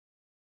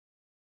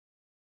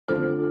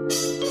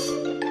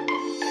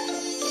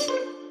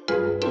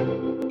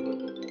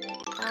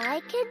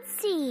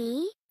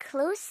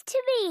close to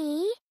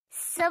me,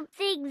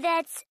 something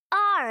that's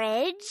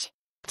orange,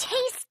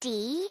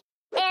 tasty,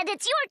 and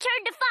it's your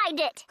turn to find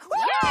it.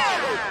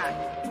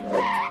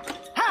 Yeah!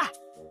 Ha!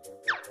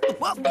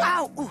 Whoa,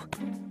 ow! Ooh.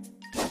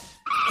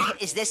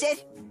 Is this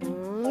it?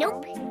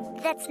 Nope,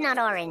 that's not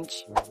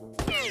orange.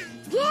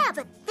 Yeah,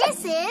 but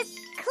this is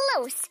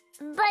close,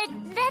 but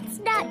that's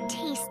not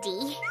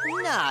tasty.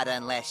 Not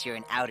unless you're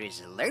an outer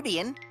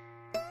Zlerbian.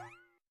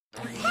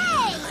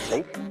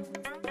 Hey!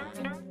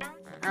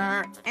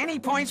 Any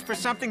points for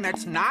something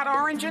that's not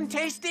orange and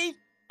tasty?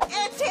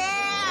 It's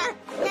here!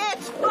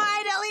 It's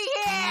finally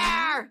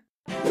here!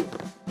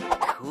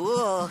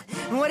 Cool.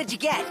 What did you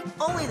get?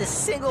 Only the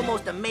single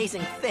most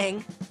amazing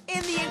thing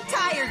in the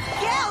entire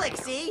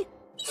galaxy!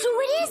 So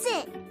what is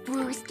it?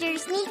 Booster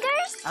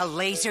sneakers? A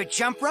laser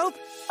jump rope?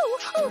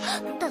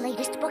 Oh, the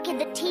latest book in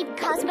the Team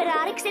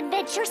Cosmonauts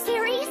Adventure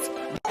series?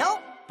 Nope,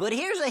 but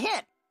here's a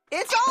hint.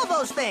 It's all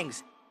those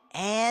things.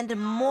 And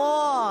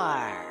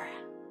more.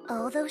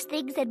 All those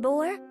things and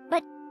more?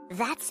 But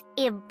that's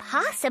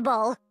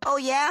impossible. Oh,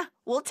 yeah?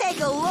 We'll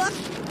take a look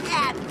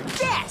at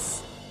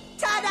this.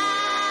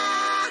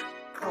 Ta-da!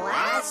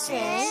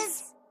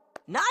 Glasses?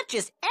 Not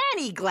just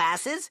any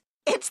glasses.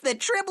 It's the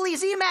Tribly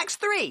Zmax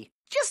 3.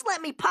 Just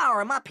let me power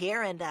them up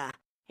here and,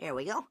 here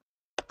we go.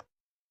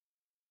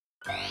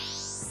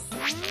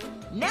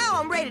 Now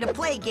I'm ready to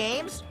play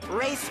games,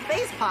 race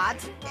space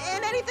pods,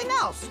 and anything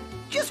else.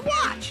 Just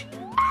watch.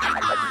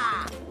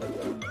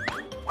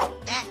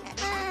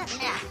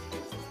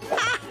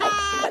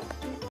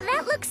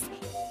 That looks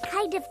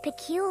kind of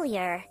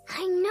peculiar.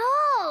 I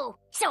know.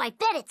 So I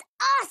bet it's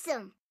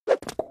awesome.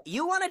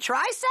 You want to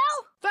try,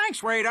 Sal?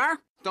 Thanks, Radar.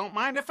 Don't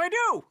mind if I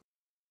do.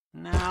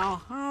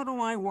 Now, how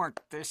do I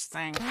work this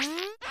thing?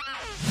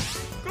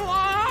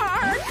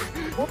 Clark!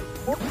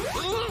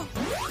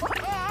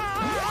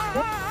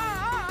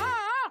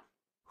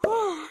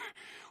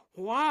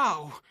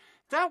 Wow,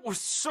 that was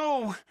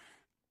so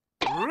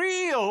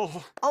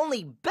real.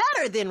 Only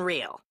better than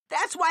real.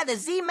 That's why the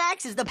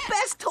Zmax is the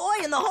best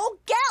toy in the whole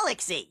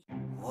galaxy.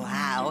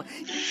 Wow.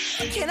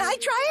 Can I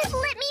try it?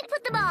 Let me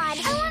put them on.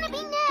 I want to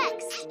be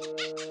next.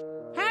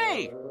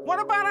 Hey, what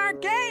about our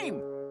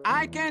game?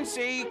 I can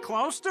see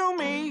close to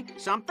me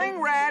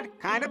something red,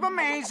 kind of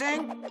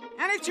amazing,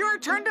 and it's your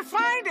turn to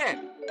find it.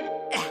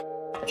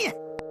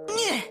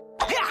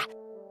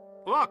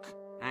 Look,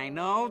 I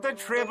know the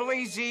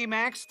Tribly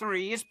Zmax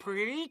 3 is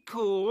pretty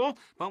cool,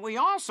 but we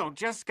also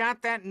just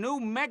got that new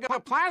Mega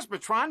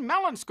Plasmatron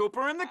melon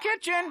scooper in the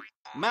kitchen.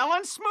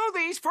 Melon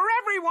smoothies for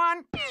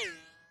everyone.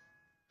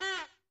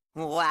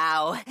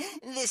 Wow,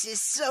 this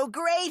is so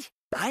great.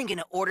 I'm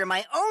gonna order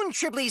my own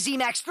Tribly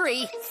Zmax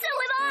 3. So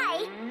am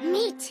I.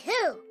 Me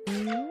too.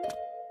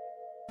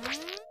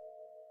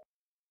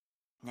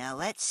 Now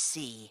let's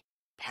see.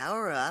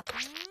 Power up,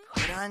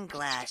 put on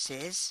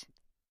glasses.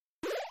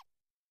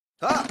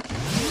 Oh!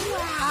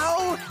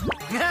 Wow!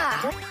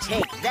 Ah,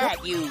 take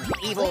that, you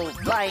evil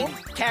blind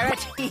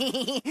carrot.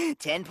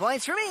 10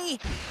 points for me.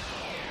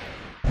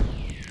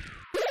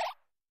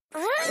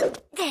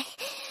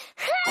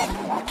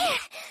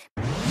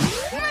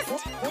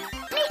 Must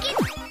make it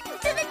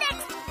to the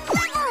next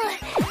level.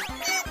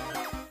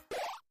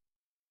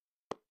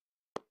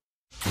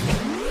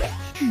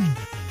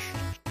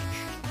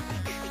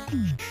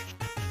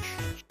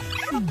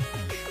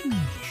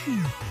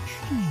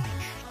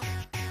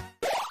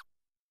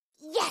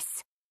 Yes!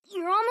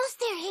 You're almost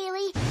there,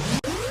 Haley.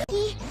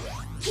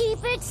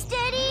 Keep it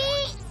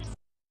steady.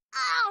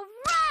 All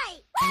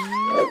right!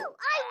 Woo!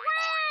 I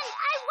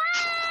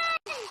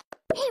won!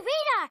 Hey,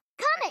 Radar!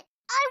 Comet!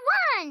 I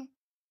won!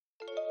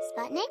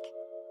 Sputnik?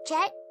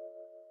 Jet?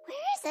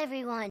 Where is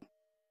everyone?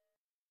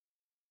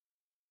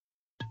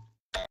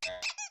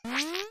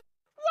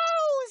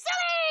 Whoa,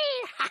 silly!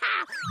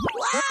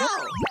 Wow!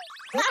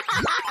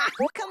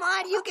 Come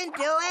on, you can do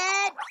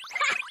it!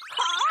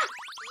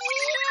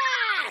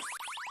 Yes!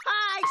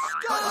 I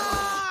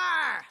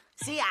score!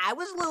 See, I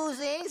was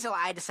losing, so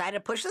I decided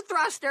to push the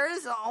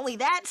thrusters. Only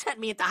that sent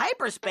me into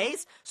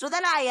hyperspace. So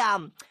then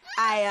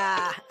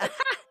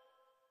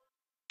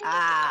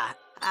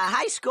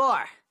high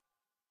score.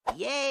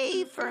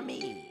 Yay for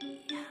me.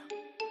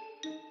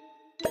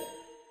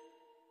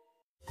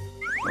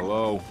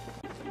 Hello.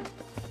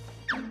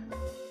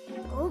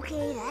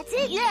 Okay, that's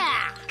it.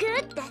 Yeah!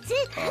 Good, that's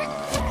it.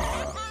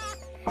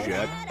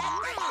 Jet.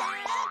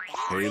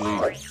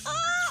 Haley.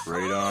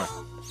 Radar.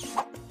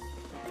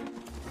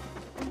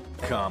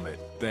 Comet.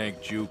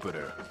 Thank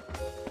Jupiter.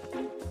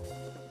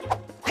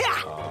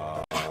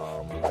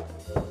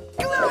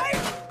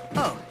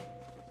 Oh,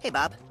 hey,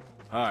 Bob.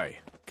 Hi.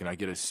 Can I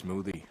get a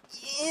smoothie?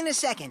 In a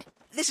second.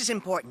 This is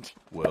important.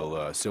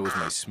 Well, so is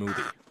my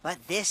smoothie. But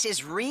this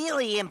is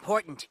really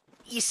important.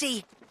 You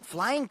see,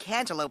 flying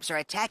cantaloupes are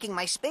attacking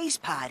my space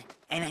pod,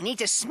 and I need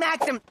to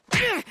smack them.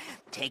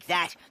 Take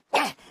that.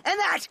 And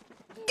that.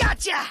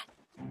 Gotcha!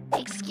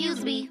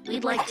 Excuse me,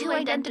 we'd like 2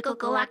 identical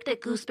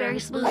galactic gooseberry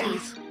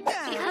smoothies.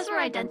 Because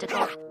we're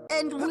identical.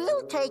 And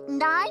we'll take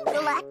 9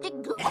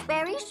 galactic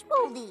gooseberry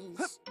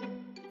smoothies.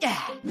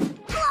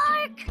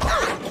 Clark!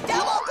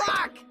 Double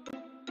Clark!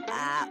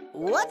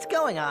 What's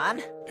going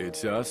on?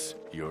 It's us,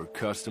 your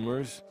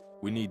customers.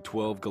 We need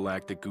 12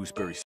 galactic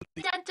gooseberry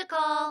smoothies.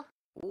 Identical.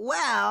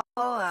 Well,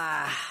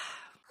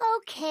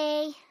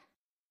 Okay.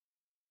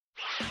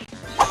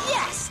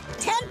 yes!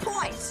 10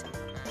 points!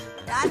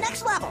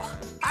 Next level.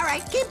 All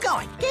right, keep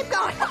going, keep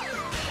going.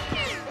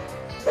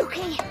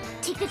 Okay,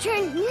 take the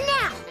turn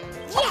now.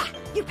 Yeah,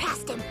 you're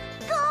past him.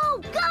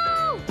 Go,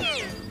 go!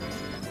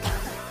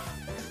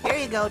 Here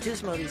you go, 2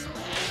 smoothies.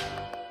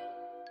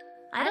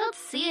 I don't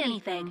see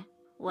anything.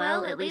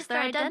 Well, at least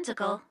they're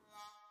identical.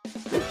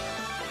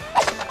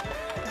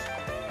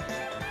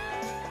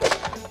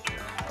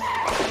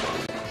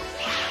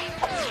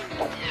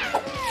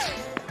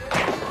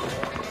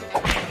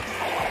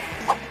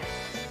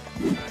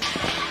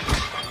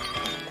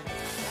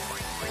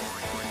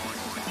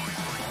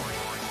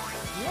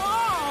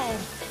 Whoa!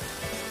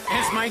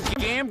 As my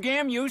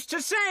Gam used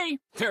to say,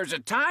 there's a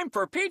time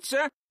for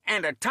pizza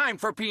and a time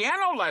for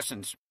piano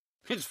lessons.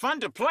 It's fun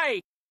to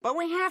play, but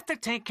we have to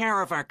take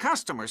care of our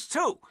customers,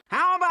 too.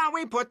 How about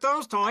we put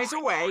those toys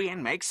away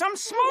and make some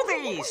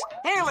smoothies?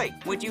 Haley,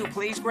 would you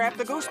please grab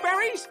the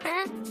gooseberries?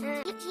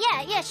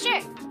 Yeah,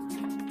 sure.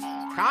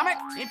 Comet,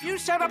 if you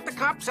set up the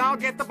cups, I'll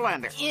get the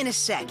blender. In a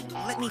sec.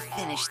 Let me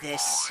finish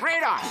this.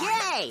 Right on.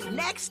 Yay!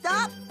 Next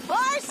up,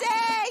 Marcy!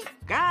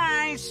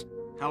 Guys,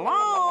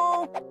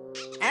 hello?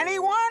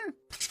 Anyone?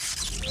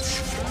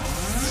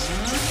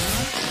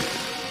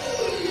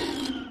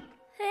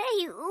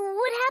 Hey,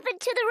 what happened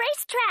to the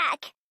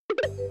racetrack?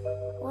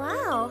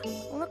 Wow,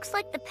 looks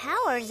like the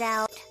power's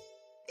out.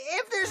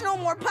 If there's no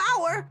more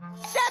power,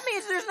 that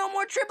means there's no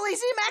more Triple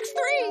Zmax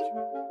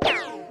 3!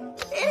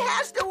 It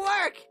has to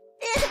work!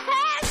 It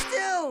has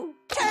to!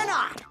 Turn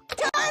on!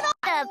 Turn on!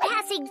 A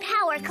passing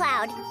power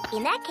cloud.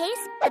 In that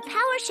case, the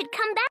power should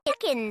come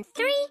back in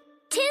 3,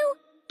 2,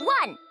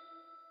 1.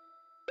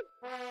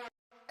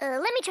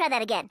 Let me try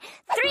that again.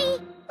 3,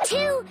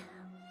 2,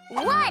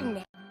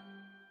 1.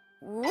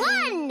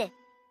 1!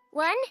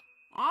 1?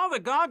 All the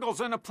goggles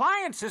and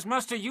appliances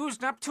must have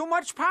used up too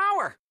much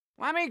power.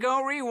 Let me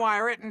go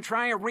rewire it and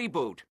try a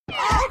reboot.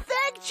 Oh,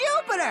 thank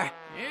Jupiter!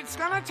 It's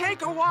gonna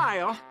take a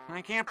while.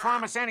 I can't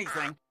promise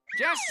anything.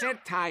 Just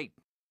sit tight.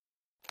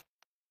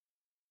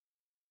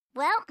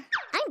 Well,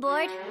 I'm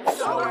bored.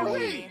 So are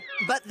we.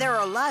 But there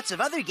are lots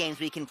of other games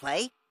we can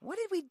play. What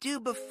did we do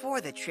before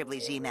the Triple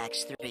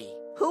Zmax 3?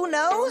 Who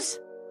knows?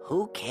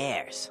 Who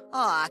cares?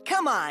 Aw,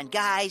 come on,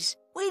 guys.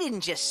 We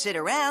didn't just sit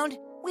around.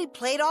 We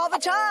played all the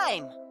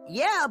time.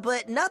 Yeah,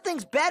 but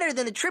nothing's better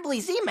than the Triple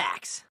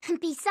Zmax.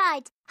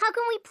 Besides, how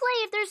can we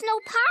play if there's no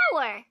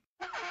power?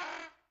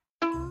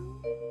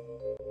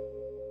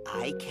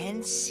 I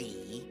can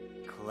see,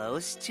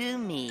 close to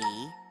me,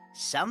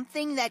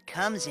 something that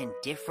comes in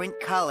different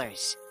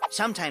colors.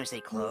 Sometimes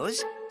they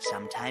close,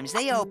 sometimes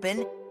they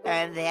open,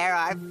 and there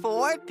are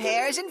 4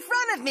 pairs in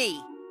front of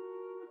me.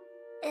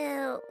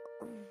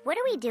 What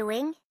are we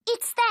doing?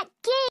 It's that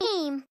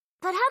game.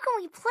 But how can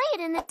we play it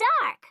in the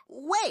dark?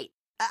 Wait,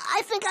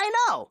 I think I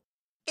know.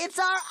 It's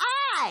our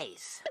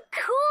eyes.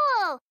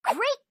 Cool.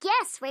 Great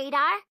guess,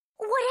 Radar.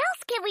 What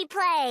else can we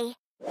play?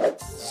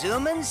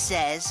 Zoomin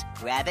says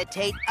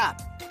gravitate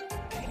up.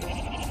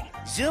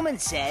 Zoomin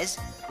says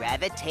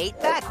gravitate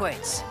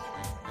backwards.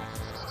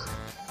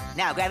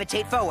 Now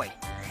gravitate forward.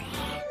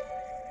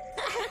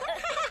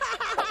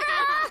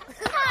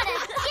 Not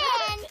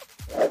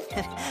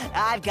again.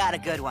 I've got a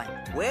good one.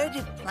 Where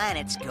do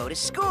planets go to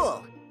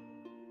school?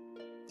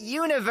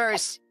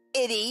 Universe,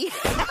 itty. University.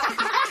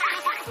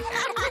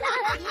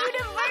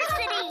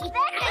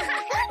 That's a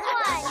good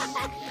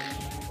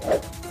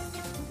one.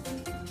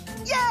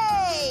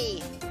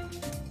 Yay!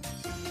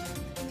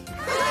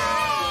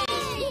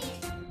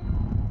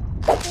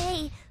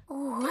 Hey,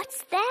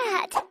 what's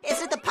that?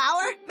 Is it the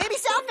power? Maybe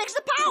Sal fixed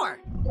the power.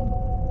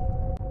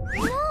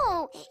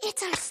 No,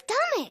 it's our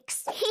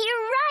stomachs. You're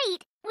right.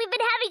 We've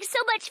been having so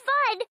much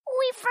fun,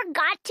 we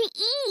forgot to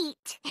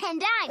eat.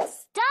 And I'm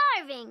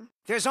starving.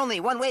 There's only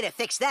one way to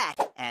fix that,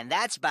 and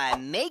that's by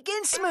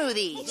making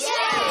smoothies.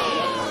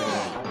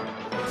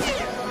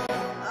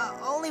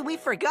 Only we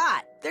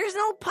forgot. There's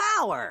no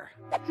power.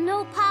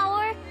 No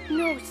power,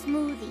 no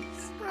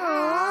smoothies.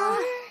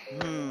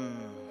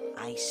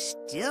 I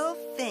still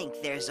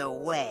think there's a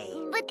way.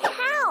 But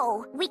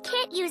how? We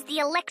can't use the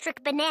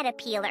electric banana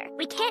peeler.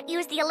 We can't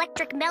use the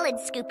electric melon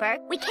scooper.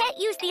 We can't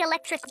use the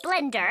electric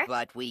blender.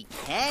 But we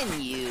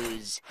can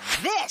use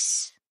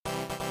this.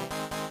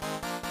 Huh?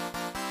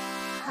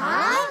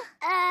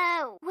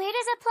 Where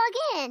does it plug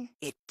in?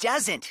 It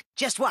doesn't.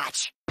 Just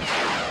watch.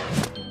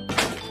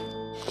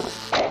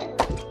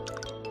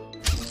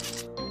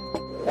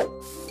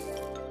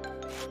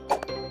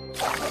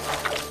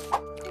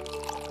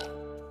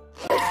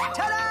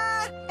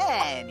 Ta-da!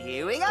 And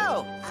here we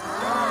go.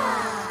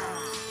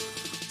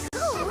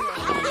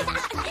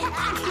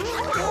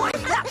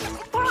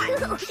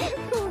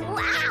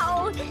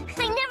 Wow!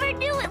 I never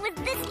knew it was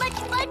this much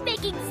fun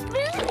making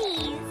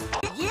smoothies.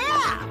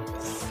 Yeah!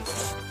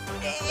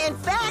 In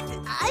fact,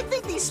 I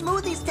think these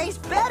smoothies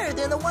taste better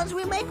than the ones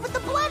we make with the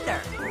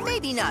blender.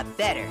 Maybe not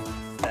better,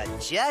 but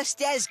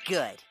just as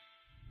good.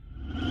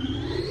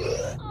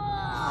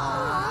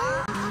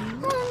 Oh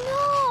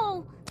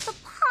no! The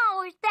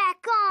power's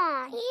back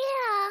on.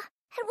 Yeah,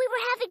 and we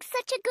were having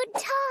such a good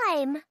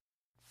time.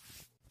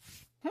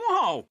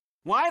 Whoa!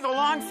 Why the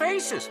long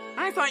faces?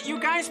 I thought you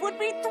guys would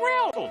be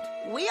thrilled.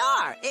 We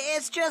are.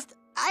 It's just,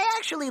 I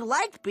actually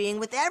liked being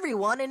with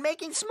everyone and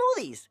making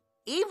smoothies,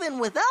 even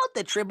without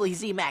the Tribbley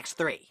Zmax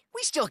 3.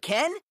 We still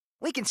can.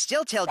 We can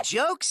still tell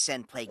jokes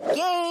and play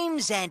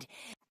games and...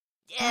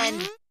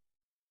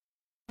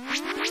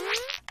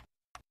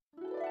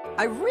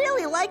 I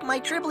really like my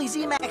Tribbley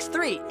Zmax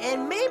 3,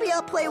 and maybe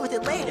I'll play with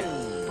it later,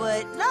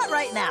 but not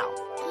right now.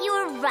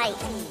 You're right,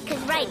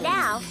 because right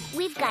now,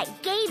 we've got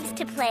games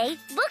to play,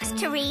 books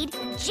to read,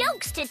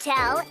 jokes to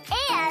tell,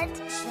 and...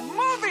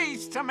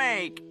 Smoothies to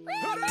make.